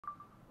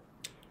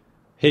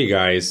Hey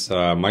guys,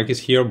 Mike is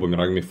here,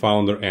 Boomerangme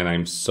founder, and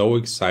I'm so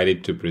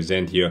excited to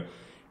present you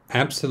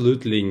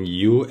absolutely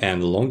new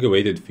and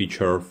long-awaited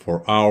feature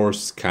for our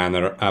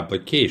scanner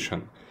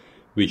application,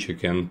 which you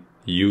can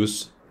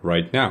use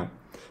right now.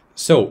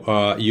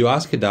 So you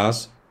asked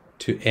us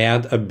to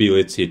add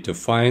ability to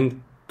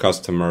find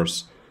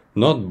customers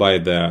not by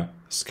the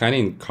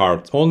scanning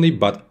card only,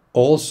 but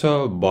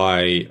also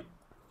by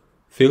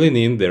filling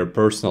in their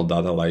personal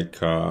data like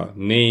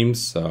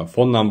names,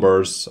 phone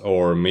numbers,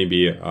 or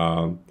maybe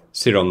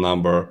serial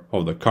number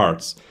of the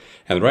cards.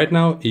 And right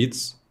now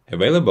it's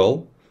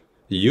available.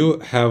 You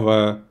have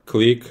a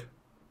click,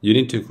 you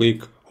need to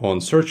click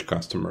on search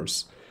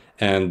customers,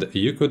 and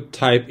you could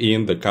type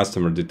in the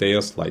customer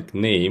details like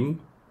name,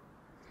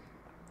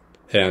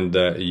 and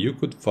you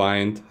could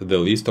find the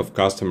list of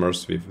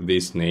customers with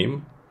this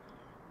name.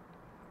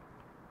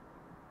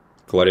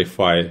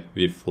 Clarify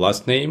with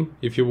last name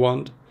if you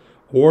want,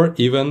 or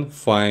even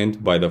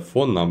find by the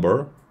phone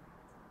number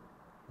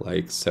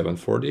like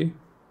 740,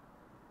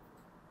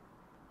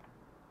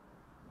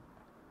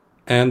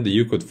 and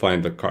you could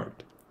find the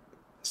card.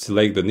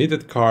 Select the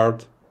needed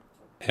card,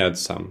 add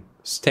some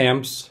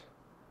stamps,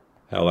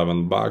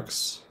 11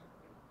 bucks,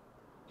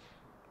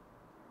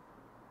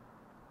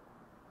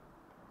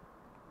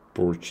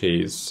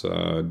 purchase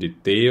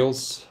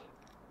details,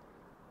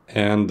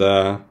 and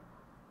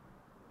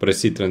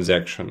proceed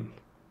transaction.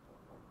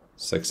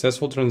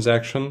 Successful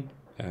transaction,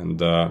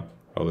 and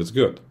all is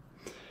good.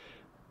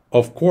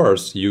 Of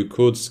course, you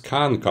could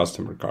scan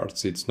customer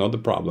cards, it's not a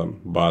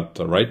problem, but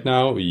right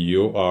now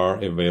you are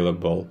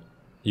able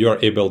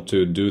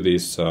to do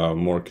this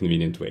more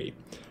convenient way.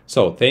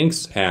 So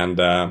thanks, and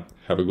have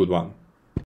a good one.